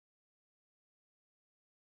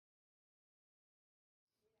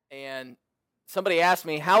and somebody asked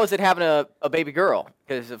me, how is it having a baby girl?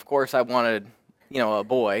 Because, of course, I wanted, a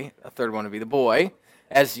boy, a third one to be the boy,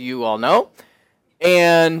 as you all know.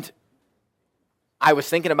 And I was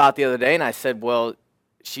thinking about it the other day, and I said, well,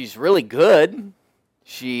 she's really good.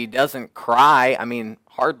 She doesn't cry. I mean,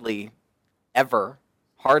 hardly ever.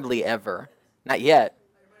 Not yet.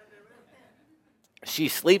 She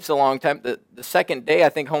sleeps a long time. The second day, I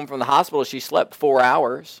think, home from the hospital, she slept 4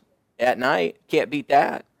 hours at night. Can't beat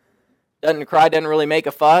that. Doesn't cry, doesn't really make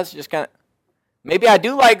a fuss. Just kind of, maybe I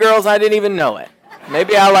do like girls, I didn't even know it.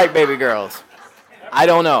 Maybe I like baby girls. I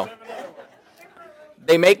don't know.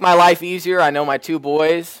 They make my life easier. I know my two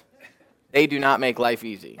boys, they do not make life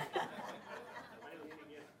easy.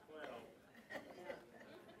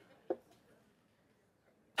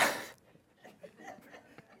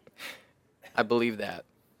 I believe that.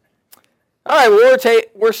 All right, well,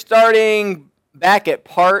 we're starting back at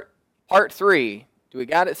part 3. Do we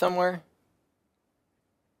got it somewhere?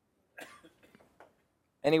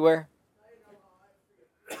 Anywhere?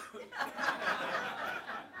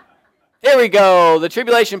 Here we go, the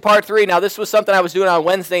tribulation part 3. Now, this was something I was doing on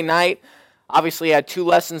Wednesday night. Obviously, I had 2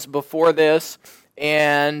 lessons before this,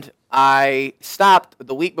 and I stopped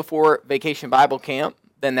the week before Vacation Bible Camp.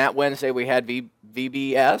 Then that Wednesday, we had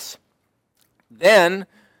VBS. Then,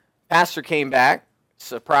 Pastor came back,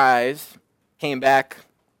 surprise, came back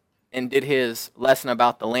and did his lesson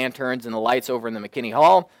about the lanterns and the lights over in the McKinney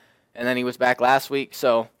Hall. And then he was back last week.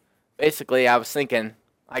 So basically I was thinking,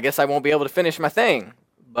 I guess I won't be able to finish my thing.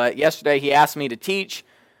 But yesterday he asked me to teach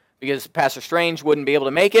because Pastor Strange wouldn't be able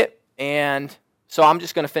to make it. And so I'm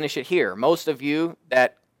just going to finish it here. Most of you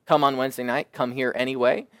that come on Wednesday night come here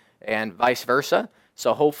anyway, and vice versa.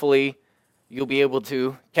 So hopefully you'll be able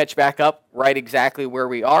to catch back up right exactly where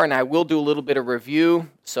we are. And I will do a little bit of review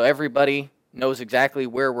so everybody knows exactly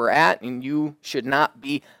where we're at, and you should not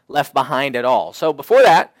be left behind at all. So before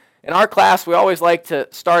that, in our class, we always like to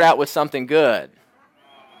start out with something good.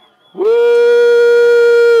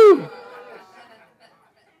 Woo!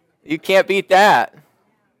 You can't beat that.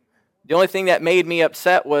 The only thing that made me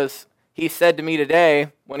upset was he said to me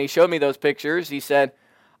today, when he showed me those pictures, he said,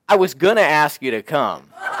 I was going to ask you to come.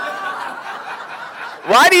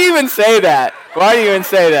 Why do you even say that?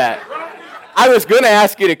 I was going to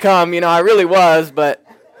ask you to come. I really was, but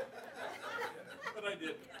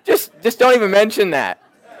just don't even mention that.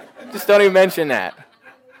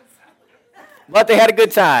 But they had a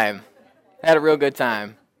good time. Had a real good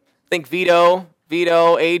time. I think Vito,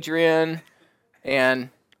 Adrian, and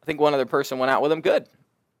I think one other person went out with them. Good.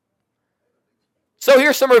 So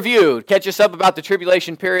here's some review. Catch us up about the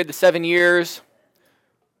tribulation period, the 7 years.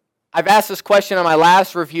 I've asked this question on my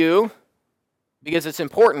last review because it's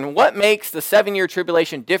important. What makes the 7-year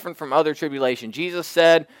tribulation different from other tribulation? Jesus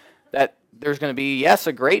said that there's going to be, yes,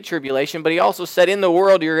 a great tribulation, but he also said in the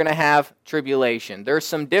world you're going to have tribulation. There's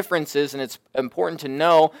some differences, and it's important to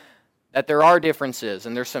know that there are differences,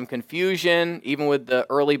 and there's some confusion, even with the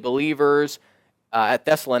early believers at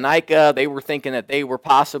Thessalonica. They were thinking that they were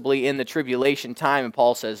possibly in the tribulation time, and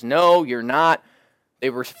Paul says, no, you're not. They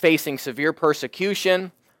were facing severe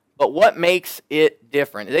persecution. But what makes it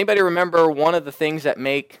different? Does anybody remember one of the things that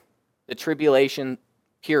make the tribulation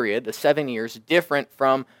period, the 7 years, different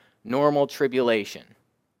from normal tribulation?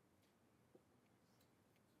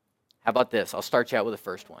 How about this? I'll start you out with the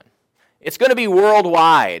first one. It's going to be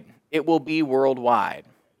worldwide. It will be worldwide.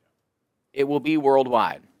 It will be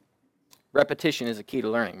worldwide. Repetition is a key to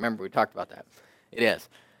learning. Remember, we talked about that. It is.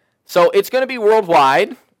 So it's going to be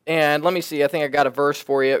worldwide. And let me see, I think I got a verse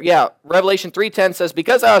for you. Yeah, Revelation 3:10 says,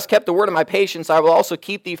 because thou hast kept the word of my patience, I will also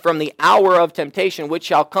keep thee from the hour of temptation, which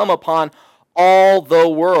shall come upon all the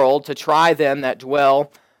world to try them that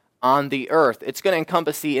dwell on the earth. It's going to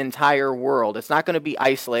encompass the entire world. It's not going to be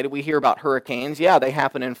isolated. We hear about hurricanes. Yeah, they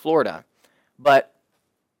happen in Florida. But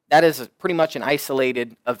that is pretty much an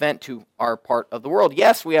isolated event to our part of the world.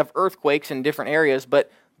 Yes, we have earthquakes in different areas,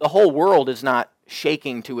 but the whole world is not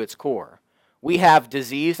shaking to its core. We have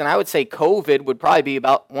disease, and I would say COVID would probably be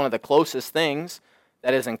about one of the closest things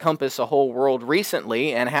that has encompassed the whole world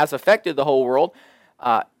recently and has affected the whole world.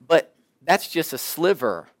 But that's just a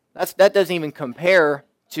sliver. That doesn't even compare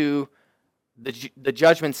to the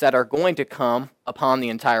judgments that are going to come upon the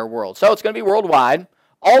entire world. So it's going to be worldwide.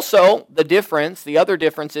 Also, the other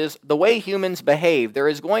difference is the way humans behave. There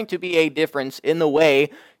is going to be a difference in the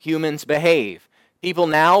way humans behave. People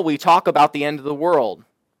now, we talk about the end of the world.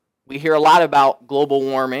 We hear a lot about global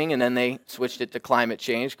warming, and then they switched it to climate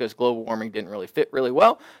change because global warming didn't really fit really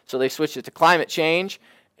well. So they switched it to climate change,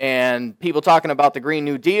 and people talking about the Green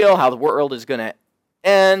New Deal, how the world is going to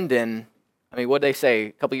end. And, I mean, what did they say?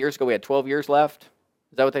 A couple years ago we had 12 years left.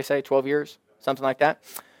 Is that what they say? 12 years? Something like that.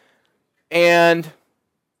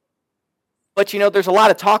 But there's a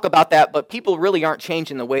lot of talk about that, but people really aren't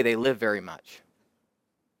changing the way they live very much.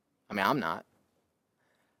 I mean, I'm not.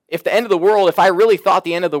 If the end of the world, if I really thought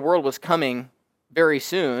the end of the world was coming very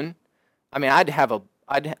soon, I mean, I'd have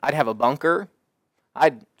a bunker.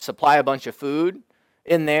 I'd supply a bunch of food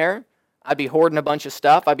in there. I'd be hoarding a bunch of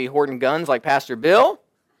stuff. I'd be hoarding guns like Pastor Bill.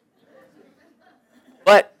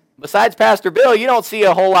 But besides Pastor Bill, you don't see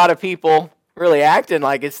a whole lot of people really acting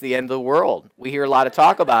like it's the end of the world. We hear a lot of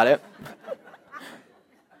talk about it.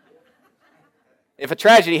 If a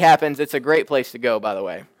tragedy happens, it's a great place to go, by the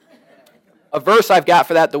way. A verse I've got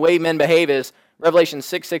for that, the way men behave, is Revelation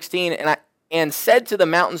 6:16, and said to the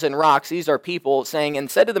mountains and rocks, these are people saying,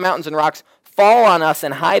 and said to the mountains and rocks, fall on us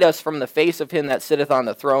and hide us from the face of him that sitteth on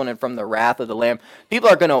the throne and from the wrath of the Lamb. People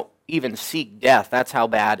are going to even seek death. That's how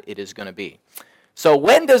bad it is going to be. So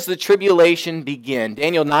when does the tribulation begin?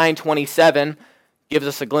 Daniel 9:27 gives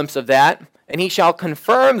us a glimpse of that. And he shall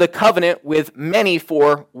confirm the covenant with many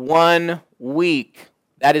for 1 week.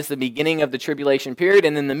 That is the beginning of the tribulation period.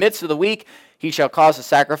 And in the midst of the week, he shall cause the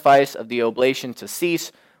sacrifice of the oblation to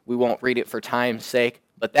cease. We won't read it for time's sake.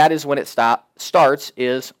 But that is when it starts,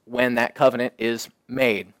 is when that covenant is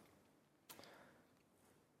made.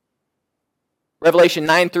 Revelation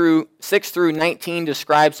 6 through 19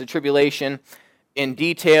 describes the tribulation in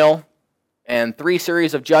detail. And 3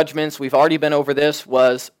 series of judgments, we've already been over this,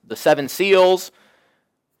 was the 7 seals.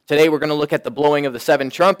 Today we're going to look at the blowing of the 7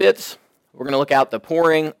 trumpets. We're going to look at the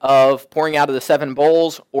pouring out of the 7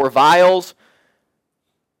 bowls or vials.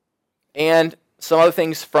 And some other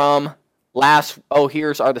things from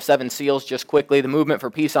here's are the 7 seals just quickly. The movement for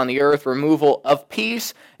peace on the earth, removal of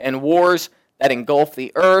peace and wars that engulf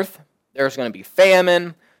the earth. There's going to be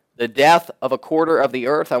famine, the death of a quarter of the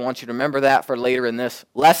earth. I want you to remember that for later in this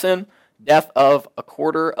lesson. Death of a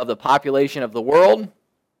quarter of the population of the world.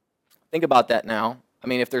 Think about that now. I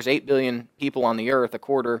mean, if there's 8 billion people on the earth, a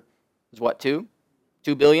quarter is what, 2?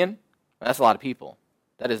 2 billion? That's a lot of people.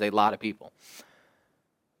 That is a lot of people.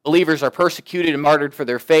 Believers are persecuted and martyred for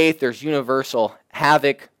their faith. There's universal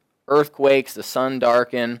havoc, earthquakes, the sun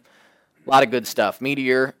darken, a lot of good stuff.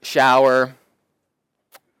 Meteor, shower.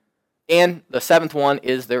 And the 7th one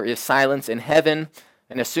is there is silence in heaven.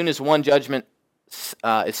 And as soon as one judgment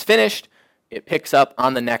is finished, it picks up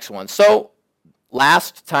on the next one. So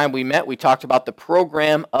last time we met, we talked about the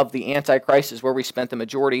program of the Antichrist, is where we spent the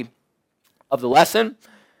majority of the lesson.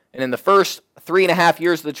 And in the first 3.5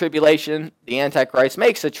 years of the tribulation, the Antichrist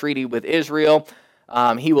makes a treaty with Israel.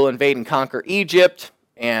 He will invade and conquer Egypt,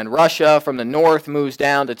 and Russia from the north moves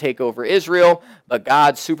down to take over Israel, but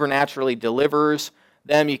God supernaturally delivers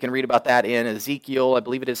them. You can read about that in Ezekiel, I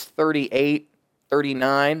believe it is 38,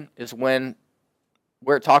 39 is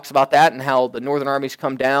where it talks about that, and how the northern armies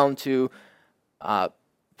come down to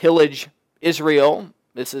pillage Israel.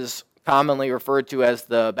 This is commonly referred to as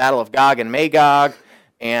the Battle of Gog and Magog,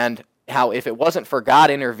 and how if it wasn't for God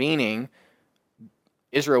intervening,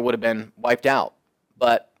 Israel would have been wiped out.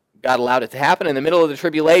 But God allowed it to happen in the middle of the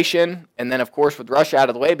tribulation, and then, of course, with Russia out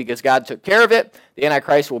of the way, because God took care of it, the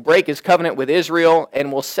Antichrist will break his covenant with Israel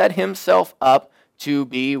and will set himself up to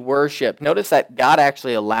be worshipped. Notice that God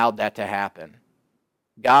actually allowed that to happen.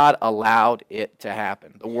 God allowed it to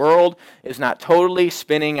happen. The world is not totally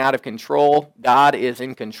spinning out of control. God is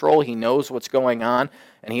in control. He knows what's going on,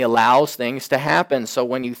 and he allows things to happen. So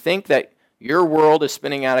when you think that your world is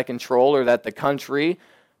spinning out of control, or that the country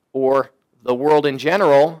or the world in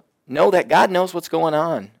general, know that God knows what's going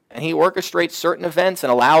on. And he orchestrates certain events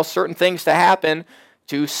and allows certain things to happen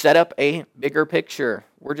to set up a bigger picture.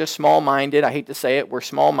 We're just small-minded. I hate to say it. We're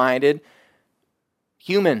small-minded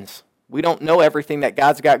humans. We don't know everything that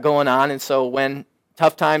God's got going on, and so when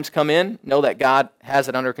tough times come in, know that God has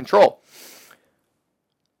it under control.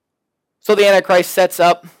 So the Antichrist sets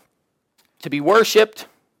up to be worshipped,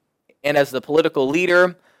 and as the political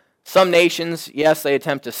leader, some nations, yes, they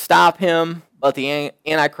attempt to stop him, but the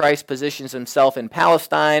Antichrist positions himself in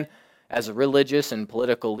Palestine as a religious and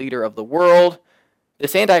political leader of the world.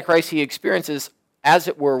 This Antichrist he experiences, as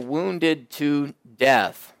it were, wounded to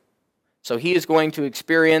death. So he is going to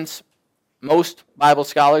experience, most Bible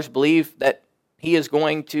scholars believe that he is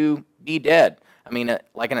going to be dead. I mean,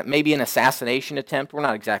 maybe an assassination attempt. We're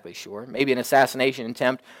not exactly sure. Maybe an assassination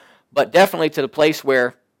attempt, but definitely to the place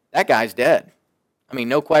where that guy's dead. I mean,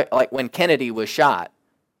 like when Kennedy was shot.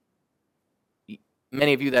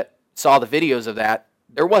 Many of you that saw the videos of that,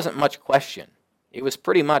 there wasn't much question. It was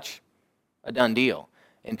pretty much a done deal,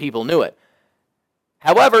 and people knew it.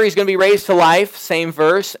 However, he's going to be raised to life, same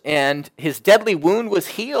verse, and his deadly wound was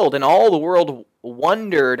healed, and all the world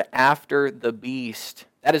wondered after the beast.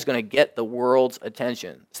 That is going to get the world's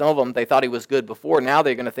attention. Some of them, they thought he was good before. Now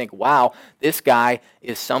they're going to think, wow, this guy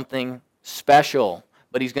is something special.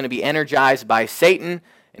 But he's going to be energized by Satan,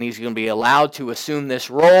 and he's going to be allowed to assume this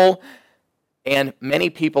role. And many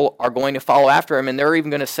people are going to follow after him, and they're even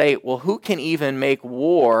going to say, well, who can even make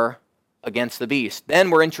war against the beast?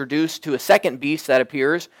 Then we're introduced to a second beast that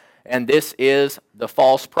appears, and this is the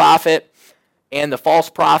false prophet. And the false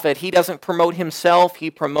prophet, he doesn't promote himself. He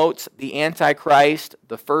promotes the Antichrist,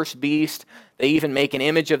 the first beast. They even make an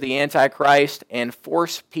image of the Antichrist and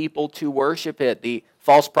force people to worship it. The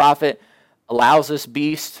false prophet allows this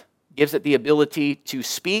beast, gives it the ability to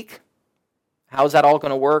speak. How is that all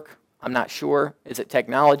going to work? I'm not sure. Is it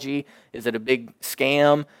technology? Is it a big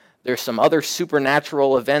scam? There's some other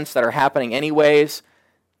supernatural events that are happening anyways.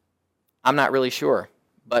 I'm not really sure.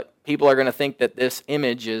 But people are going to think that this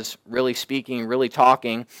image is really speaking, really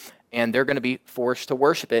talking, and they're going to be forced to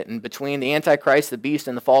worship it. And between the Antichrist, the beast,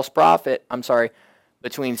 and the false prophet,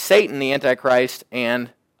 between Satan, the Antichrist,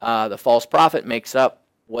 and the false prophet makes up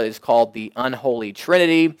what is called the unholy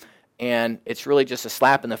trinity. And it's really just a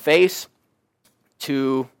slap in the face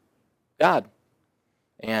to God.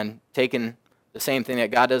 And taking the same thing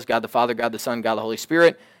that God does, God the Father, God the Son, God the Holy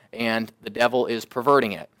Spirit, and the devil is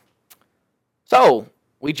perverting it. So,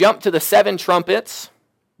 we jump to the 7 trumpets.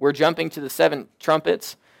 We're jumping to the 7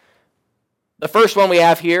 trumpets. The first one we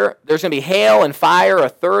have here, there's going to be hail and fire. A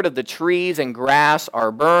third of the trees and grass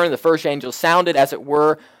are burned. The first angel sounded, as it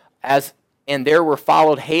were, and there were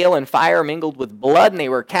followed hail and fire mingled with blood, and they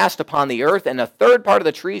were cast upon the earth. And a third part of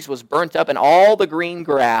the trees was burnt up, and all the green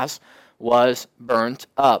grass was burnt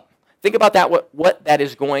up. Think about that, what that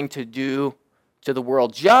is going to do to the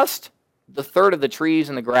world. Just the third of the trees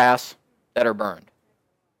and the grass that are burned.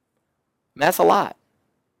 And that's a lot.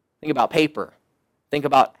 Think about paper. Think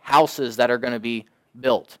about houses that are going to be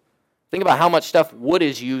built. Think about how much stuff wood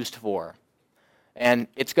is used for. And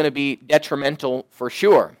it's going to be detrimental for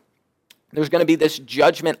sure. There's going to be this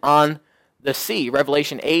judgment on the sea.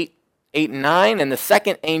 Revelation 8 and 9, and the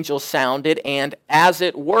second angel sounded, and as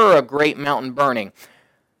it were, a great mountain burning.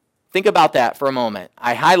 Think about that for a moment.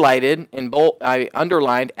 I highlighted I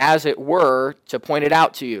underlined as it were to point it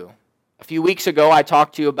out to you. A few weeks ago, I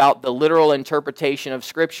talked to you about the literal interpretation of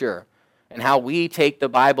Scripture and how we take the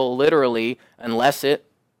Bible literally unless it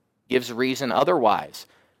gives reason otherwise.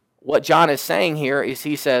 What John is saying here is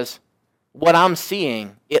he says, what I'm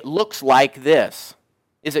seeing, it looks like this.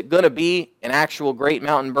 Is it going to be an actual great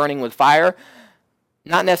mountain burning with fire?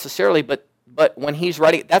 Not necessarily, but when he's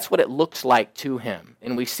writing, that's what it looks like to him.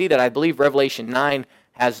 And we see that, I believe Revelation 9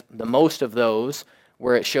 has the most of those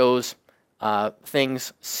where it shows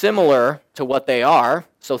things similar to what they are.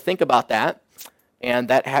 So think about that. And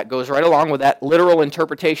that goes right along with that literal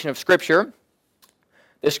interpretation of Scripture.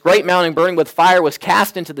 This great mountain burning with fire was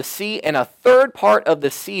cast into the sea, and a third part of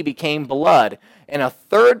the sea became blood, and a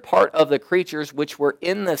third part of the creatures which were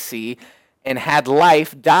in the sea and had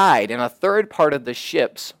life died, and a third part of the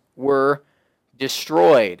ships were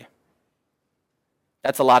destroyed.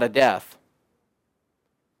 That's a lot of death.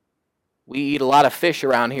 We eat a lot of fish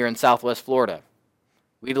around here in Southwest Florida.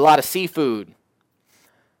 We eat a lot of seafood.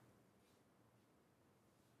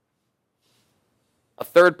 A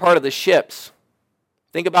third part of the ships.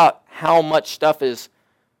 Think about how much stuff is.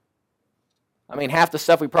 Half the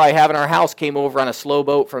stuff we probably have in our house came over on a slow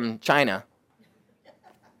boat from China.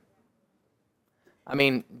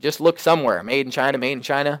 Just look somewhere. Made in China, made in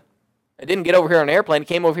China. It didn't get over here on an airplane. It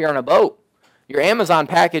came over here on a boat. Your Amazon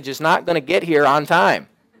package is not going to get here on time.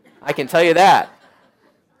 I can tell you that.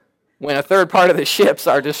 When a third part of the ships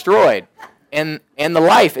are destroyed. And the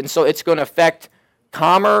life. And so it's going to affect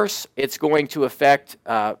commerce. It's going to affect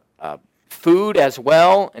food as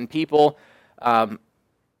well. And people,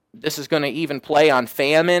 this is going to even play on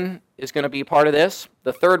famine is going to be part of this.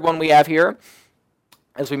 The third one we have here,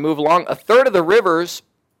 as we move along, a third of the rivers.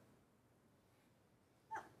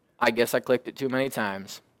 I guess I clicked it too many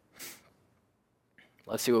times.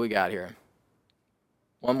 Let's see what we got here.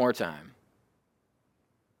 One more time.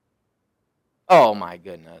 Oh my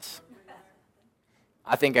goodness.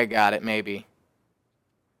 I think I got it, maybe.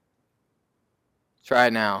 Try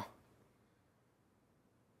it now.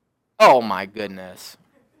 Oh my goodness.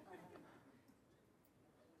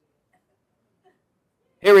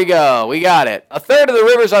 Here we go. We got it. A third of the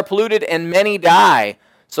rivers are polluted and many die.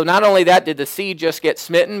 So not only that did the sea just get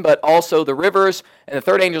smitten, but also the rivers. And the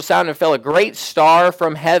third angel sounded and fell a great star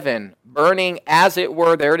from heaven, burning as it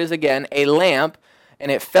were, there it is again, a lamp,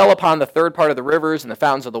 and it fell upon the third part of the rivers and the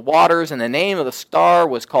fountains of the waters, and the name of the star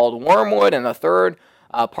was called Wormwood, and the third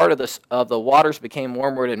part of the waters became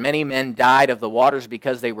wormwood, and many men died of the waters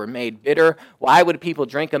because they were made bitter. Why would people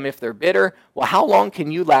drink them if they're bitter? Well, how long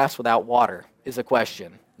can you last without water is a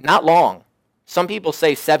question. Not long. Some people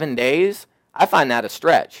say 7 days. I find that a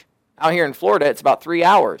stretch. Out here in Florida, it's about 3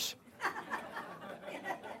 hours.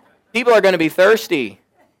 People are going to be thirsty.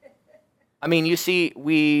 I mean, you see,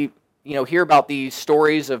 we hear about these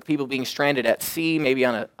stories of people being stranded at sea, maybe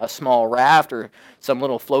on a small raft or some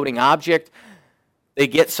little floating object. They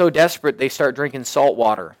get so desperate, they start drinking salt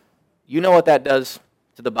water. You know what that does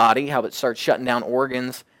to the body, how it starts shutting down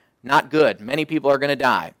organs. Not good. Many people are going to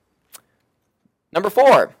die. Number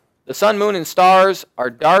 4, the sun, moon, and stars are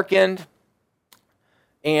darkened,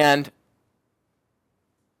 and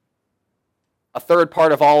a third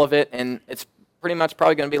part of all of it, and it's pretty much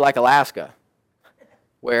probably going to be like Alaska,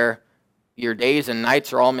 where your days and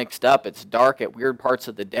nights are all mixed up. It's dark at weird parts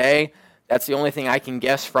of the day. That's the only thing I can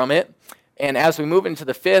guess from it. And as we move into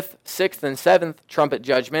the 5th, 6th, and 7th trumpet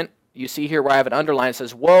judgment, you see here where I have it underlined, it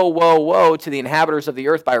says, "Woe, woe, woe to the inhabitants of the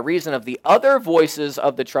earth by reason of the other voices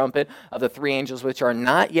of the trumpet of the 3 angels which are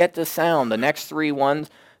not yet to sound." The next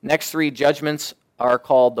three judgments are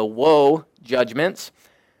called the woe judgments.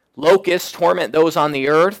 Locusts torment those on the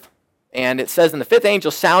earth. And it says, "And the 5th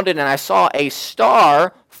angel sounded, and I saw a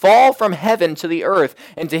star fall from heaven to the earth.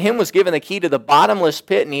 And to him was given the key to the bottomless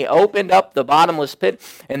pit. And he opened up the bottomless pit,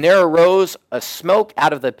 and there arose a smoke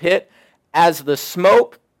out of the pit, as the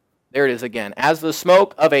smoke," there it is again, "as the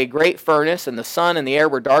smoke of a great furnace. And the sun and the air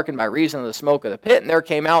were darkened by reason of the smoke of the pit. And there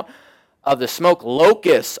came out of the smoke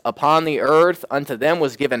locusts upon the earth. Unto them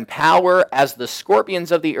was given power, as the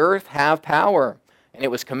scorpions of the earth have power. And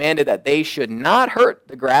it was commanded that they should not hurt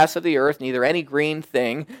the grass of the earth, neither any green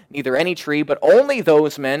thing, neither any tree, but only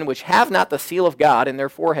those men which have not the seal of God in their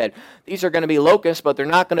forehead." These are going to be locusts, but they're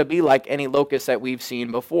not going to be like any locusts that we've seen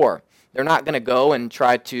before. They're not going to go and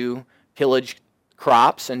try to pillage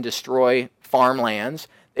crops and destroy farmlands.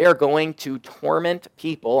 They are going to torment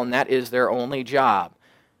people, and that is their only job.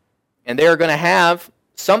 And they are going to have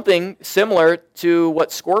something similar to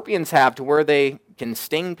what scorpions have, to where they can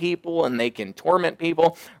sting people and they can torment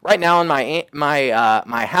people. Right now in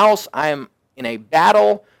my house, I am in a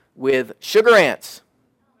battle with sugar ants.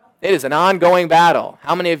 It is an ongoing battle.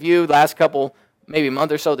 How many of you, last couple, maybe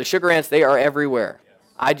month or so, the sugar ants, they are everywhere.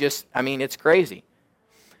 It's crazy.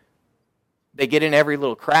 They get in every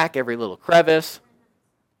little crack, every little crevice.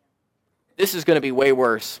 This is going to be way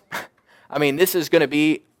worse. This is going to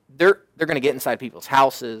be, they're going to get inside people's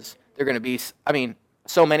houses. They're going to be,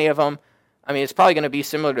 so many of them. It's probably going to be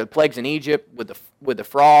similar to the plagues in Egypt with the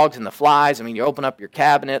frogs and the flies. You open up your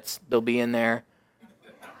cabinets, they'll be in there.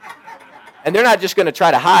 And they're not just going to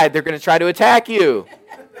try to hide, they're going to try to attack you.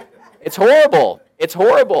 It's horrible. It's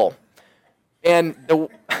horrible. And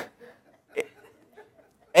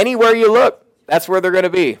anywhere you look, that's where they're going to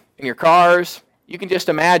be. In your cars, you can just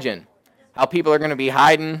imagine how people are going to be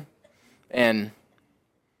hiding. And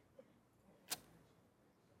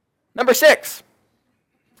number 6.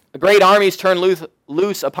 The great armies turn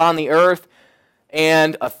loose upon the earth,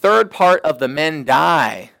 and a third part of the men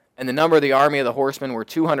die. And the number of the army of the horsemen were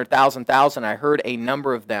 200,000. I heard a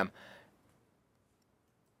number of them.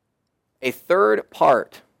 A third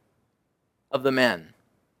part of the men.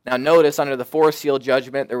 Now notice, under the 4th seal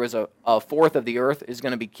judgment, there was a fourth of the earth is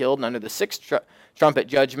going to be killed. And under the 6th trumpet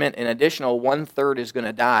judgment, an additional 1/3 is going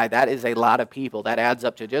to die. That is a lot of people. That adds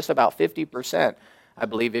up to just about 50%, I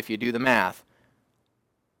believe, if you do the math,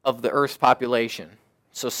 of the earth's population.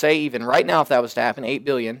 So say even right now, if that was to happen, 8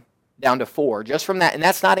 billion down to 4, just from that. And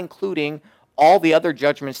that's not including all the other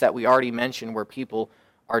judgments that we already mentioned, where people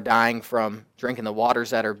are dying from drinking the waters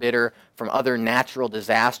that are bitter, from other natural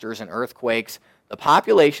disasters and earthquakes. The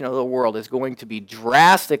population of the world is going to be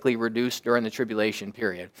drastically reduced during the tribulation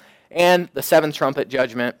period. And the 7th trumpet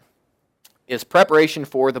judgment is preparation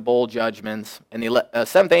for the bowl judgments. And the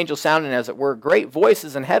 7th angel sounded, as it were, great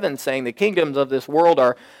voices in heaven, saying, "The kingdoms of this world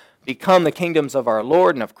are become the kingdoms of our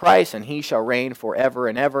Lord and of Christ, and he shall reign forever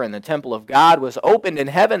and ever." And the temple of God was opened in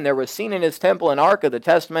heaven. There was seen in his temple an ark of the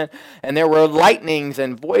testament, and there were lightnings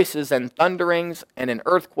and voices and thunderings and an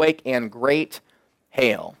earthquake and great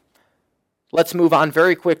hail. Let's move on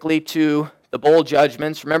very quickly to the bowl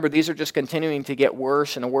judgments. Remember, these are just continuing to get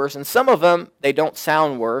worse and worse. And some of them, they don't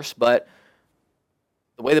sound worse, but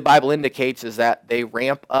the way the Bible indicates is that they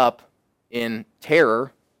ramp up in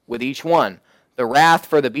terror with each one. The wrath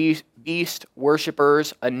for the beast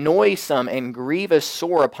worshippers, a noisome and grievous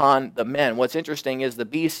sore upon the men. What's interesting is the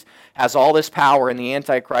beast has all this power in the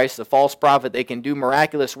Antichrist, the false prophet. They can do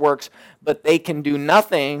miraculous works, but they can do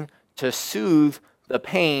nothing to soothe the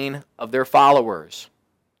pain of their followers.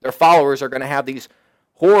 Their followers are going to have these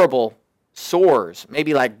horrible sores,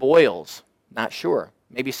 maybe like boils, not sure,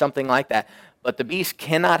 maybe something like that. But the beast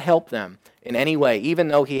cannot help them in any way, even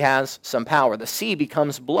though he has some power. The sea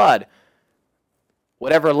becomes blood.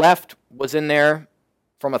 Whatever left was in there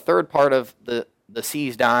from a third part of the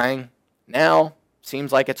seas dying, now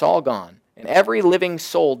seems like it's all gone. And every living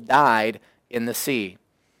soul died in the sea.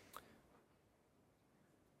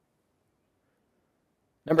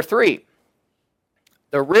 Number 3,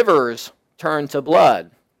 the rivers turn to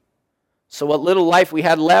blood. So what little life we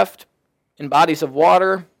had left in bodies of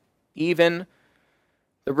water, even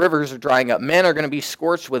the rivers are drying up. Men are going to be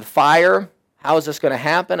scorched with fire. How is this going to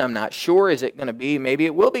happen? I'm not sure. Is it going to be, maybe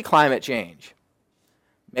it will be climate change.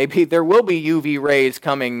 Maybe there will be UV rays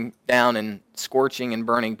coming down and scorching and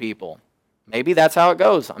burning people. Maybe that's how it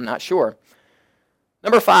goes. I'm not sure.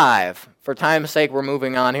 Number 5, for time's sake, we're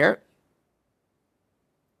moving on here.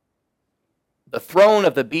 The throne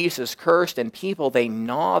of the beast is cursed, and people, they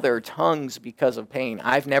gnaw their tongues because of pain.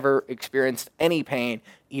 I've never experienced any pain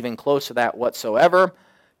even close to that whatsoever.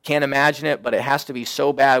 Can't imagine it, but it has to be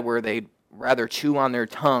so bad where they'd rather chew on their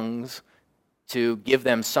tongues to give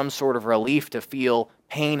them some sort of relief to feel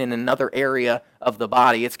pain in another area of the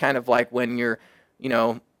body. It's kind of like when you're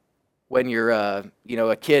a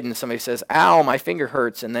kid and somebody says, "Ow, my finger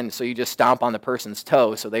hurts," and then so you just stomp on the person's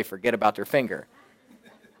toe so they forget about their finger.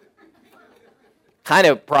 Kind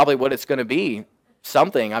of probably what it's going to be,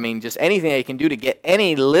 something. I mean, just anything they can do to get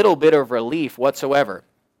any little bit of relief whatsoever.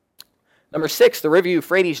 Number 6, the river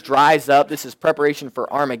Euphrates dries up. This is preparation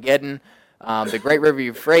for Armageddon. The great river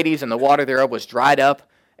Euphrates and the water thereof was dried up,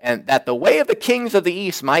 and that the way of the kings of the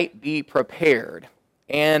east might be prepared.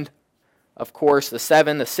 And, of course, the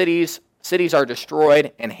cities are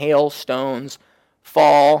destroyed, and hailstones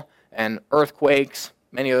fall, and earthquakes,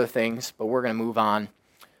 many other things, but we're going to move on.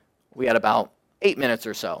 We had about 8 minutes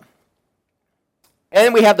or so. And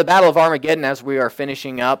then we have the Battle of Armageddon as we are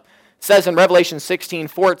finishing up. It says in Revelation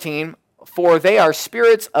 16:14, "For they are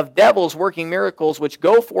spirits of devils working miracles, which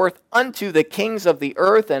go forth unto the kings of the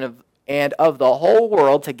earth and of the whole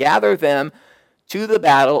world to gather them to the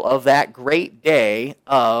battle of that great day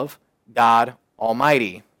of God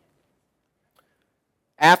Almighty."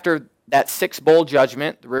 After that 6th bowl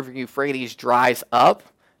judgment, the river Euphrates dries up,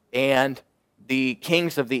 and the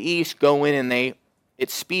kings of the east go in and it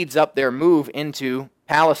speeds up their move into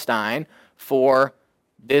Palestine for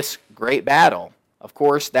this great battle. Of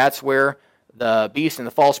course, that's where the beast and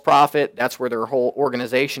the false prophet, that's where their whole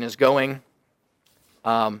organization is going.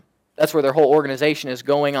 That's where their whole organization is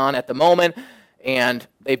going on at the moment, and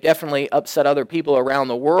they've definitely upset other people around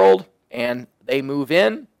the world, and they move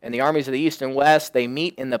in, and the armies of the east and west, they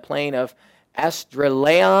meet in the plain of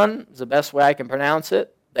Esdraelon, is the best way I can pronounce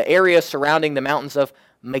it, the area surrounding the mountains of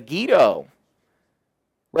Megiddo.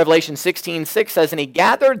 Revelation 16:6 says, "And he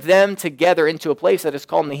gathered them together into a place that is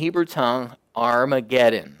called in the Hebrew tongue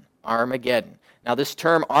Armageddon." Armageddon. Now this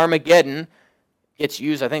term Armageddon gets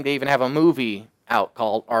used, I think they even have a movie out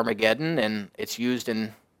called Armageddon, and it's used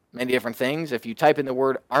in many different things. If you type in the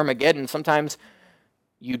word Armageddon, sometimes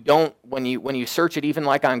you don't, when you search it even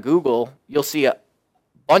like on Google, you'll see a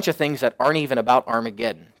bunch of things that aren't even about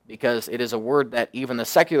Armageddon, because it is a word that even the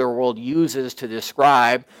secular world uses to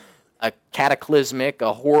describe a cataclysmic,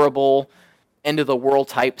 a horrible, end-of-the-world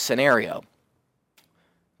type scenario.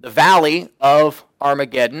 The valley of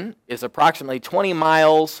Armageddon is approximately 20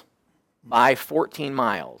 miles by 14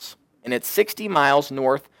 miles, and it's 60 miles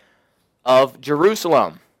north of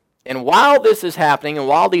Jerusalem. And while this is happening, and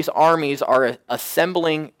while these armies are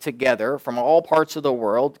assembling together from all parts of the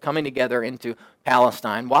world, coming together into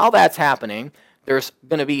Palestine, while that's happening, there's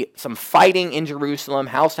going to be some fighting in Jerusalem,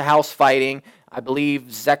 house-to-house fighting. I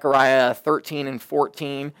believe Zechariah 13 and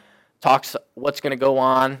 14 talks what's going to go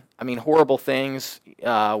on. I mean, horrible things,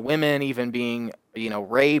 women even being,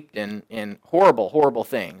 raped and horrible, horrible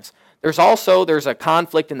things. There's a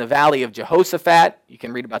conflict in the valley of Jehoshaphat. You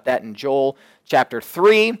can read about that in Joel chapter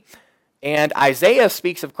 3. And Isaiah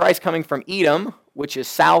speaks of Christ coming from Edom, which is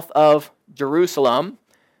south of Jerusalem.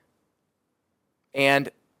 And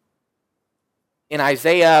in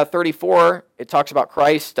Isaiah 34, it talks about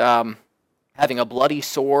Christ having a bloody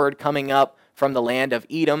sword coming up from the land of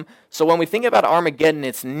Edom. So when we think about Armageddon,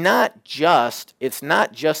 it's not just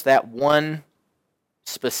that one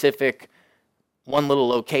specific, one little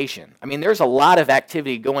location. I mean, there's a lot of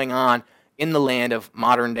activity going on in the land of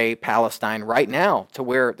modern-day Palestine right now, to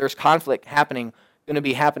where there's conflict going to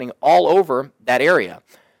be happening all over that area.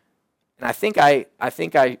 And I think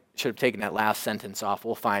I should have taken that last sentence off.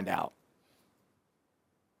 We'll find out.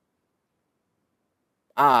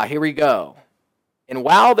 Here we go. And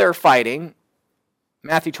while they're fighting,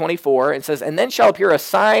 Matthew 24, it says, "And then shall appear a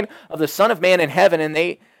sign of the Son of Man in heaven,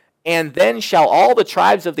 and then shall all the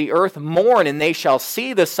tribes of the earth mourn, and they shall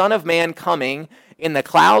see the Son of Man coming in the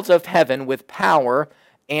clouds of heaven with power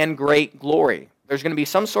and great glory." There's going to be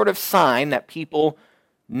some sort of sign that people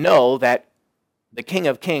know that the King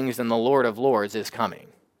of Kings and the Lord of Lords is coming.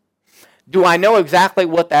 Do I know exactly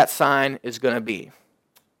what that sign is going to be?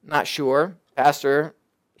 Not sure. Pastor,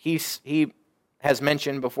 he has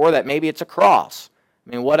mentioned before that maybe it's a cross. I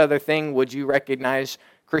mean, what other thing would you recognize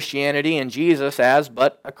Christianity and Jesus as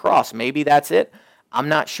but a cross? Maybe that's it. I'm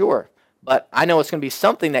not sure. But I know it's going to be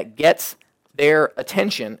something that gets their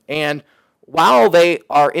attention. And while they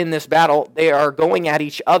are in this battle, they are going at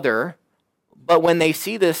each other. But when they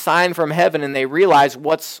see this sign from heaven and they realize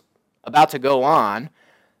what's about to go on,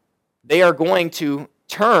 they are going to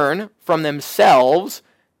turn from themselves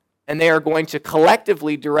and they are going to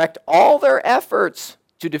collectively direct all their efforts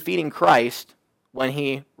to defeating Christ when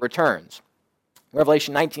he returns.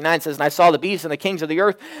 Revelation 19:9 says, "And I saw the beasts and the kings of the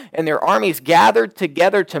earth and their armies gathered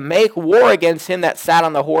together to make war against him that sat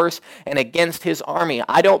on the horse and against his army."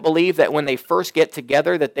 I don't believe that when they first get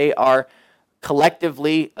together that they are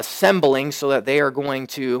collectively assembling so that they are going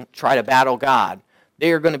to try to battle God.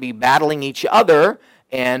 They are going to be battling each other,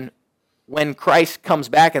 and when Christ comes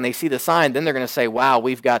back and they see the sign, then they're going to say, wow,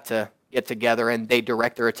 we've got to get together, and they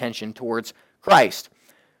direct their attention towards Christ.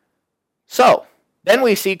 So, then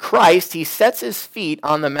we see Christ, he sets his feet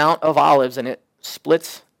on the Mount of Olives, and it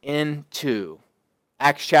splits in two.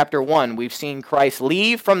 Acts chapter 1, we've seen Christ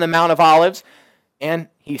leave from the Mount of Olives, and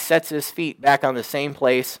he sets his feet back on the same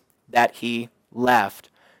place that he left.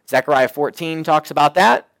 Zechariah 14 talks about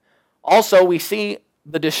that. Also, we see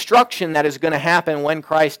the destruction that is going to happen when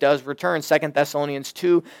Christ does return. 2 Thessalonians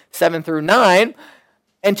 2, 7 through 9.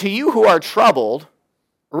 "And to you who are troubled,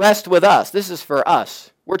 rest with us." This is for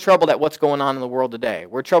us. We're troubled at what's going on in the world today.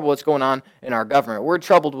 We're troubled with what's going on in our government. We're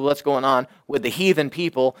troubled with what's going on with the heathen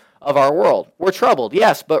people of our world. We're troubled,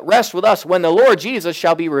 yes, but rest with us when the Lord Jesus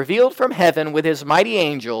shall be revealed from heaven with his mighty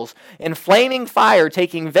angels in flaming fire,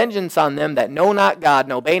 taking vengeance on them that know not God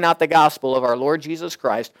and obey not the gospel of our Lord Jesus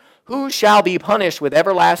Christ, who shall be punished with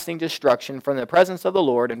everlasting destruction from the presence of the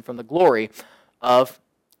Lord and from the glory of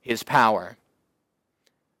his power.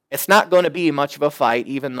 It's not going to be much of a fight,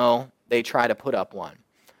 even though they try to put up one.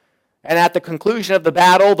 "And at the conclusion of the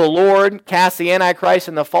battle, the Lord cast the Antichrist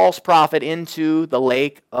and the false prophet into the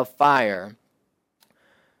lake of fire.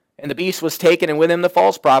 And the beast was taken, and with him the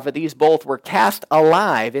false prophet. These both were cast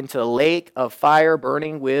alive into the lake of fire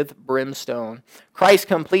burning with brimstone." Christ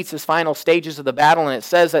completes his final stages of the battle, and it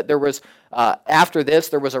says that there was, after this,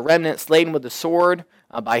 there was a remnant slain with the sword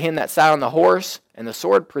by him that sat on the horse, and the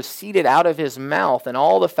sword proceeded out of his mouth, and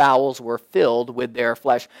all the fowls were filled with their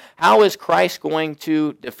flesh. How is Christ going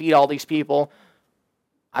to defeat all these people?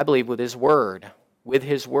 I believe with his word. With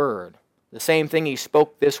his word. The same thing, he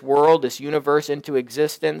spoke this world, this universe into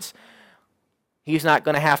existence. He's not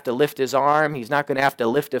going to have to lift his arm. He's not going to have to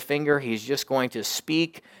lift a finger. He's just going to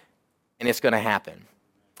speak, and it's going to happen.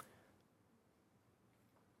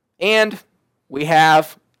 And we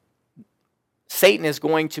have Satan is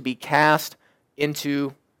going to be cast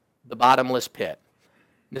into the bottomless pit.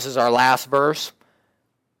 This is our last verse.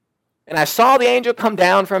 "And I saw the angel come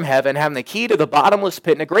down from heaven, having the key to the bottomless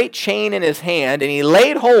pit and a great chain in his hand, and he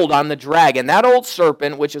laid hold on the dragon, that old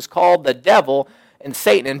serpent, which is called the devil and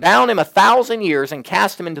Satan, and bound him 1,000 years, and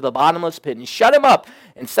cast him into the bottomless pit, and shut him up,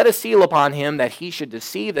 and set a seal upon him, that he should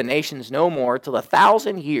deceive the nations no more, till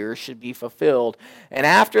 1,000 years should be fulfilled. And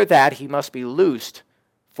after that he must be loosed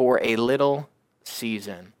for a little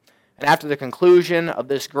season." And after the conclusion of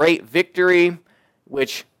this great victory,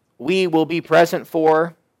 which we will be present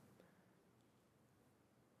for,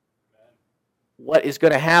 what is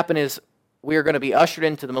going to happen is we are going to be ushered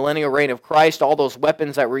into the millennial reign of Christ. All those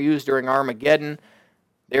weapons that were used during Armageddon,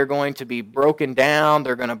 they're going to be broken down.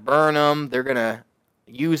 They're going to burn them. They're going to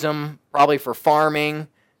use them probably for farming,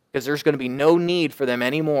 because there's going to be no need for them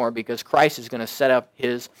anymore, because Christ is going to set up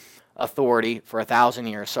his authority for 1,000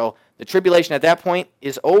 years. So the tribulation at that point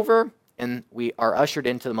is over, and we are ushered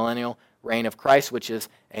into the millennial reign of Christ, which is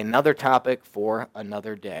another topic for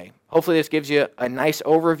another day. Hopefully this gives you a nice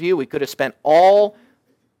overview. We could have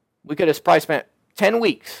probably spent 10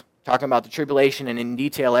 weeks talking about the tribulation and in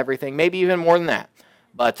detail everything, maybe even more than that.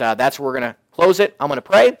 But that's where we're going to close it. I'm going to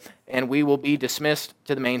pray, and we will be dismissed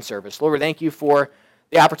to the main service. Lord, we thank you for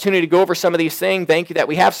the opportunity to go over some of these things. Thank you that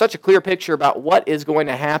we have such a clear picture about what is going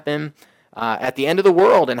to happen at the end of the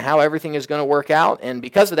world and how everything is going to work out. And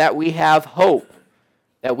because of that, we have hope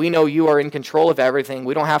that we know you are in control of everything.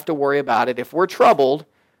 We don't have to worry about it. If we're troubled,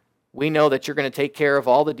 we know that you're going to take care of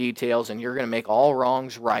all the details and you're going to make all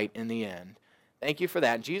wrongs right in the end. Thank you for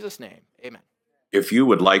that. In Jesus' name, amen. If you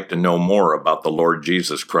would like to know more about the Lord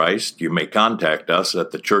Jesus Christ, you may contact us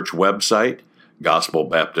at the church website,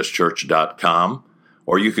 gospelbaptistchurch.com,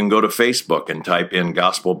 or you can go to Facebook and type in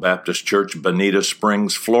Gospel Baptist Church, Bonita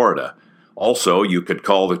Springs, Florida. Also, you could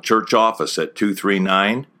call the church office at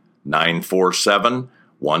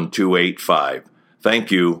 239-947-1285.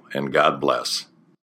 Thank you, and God bless.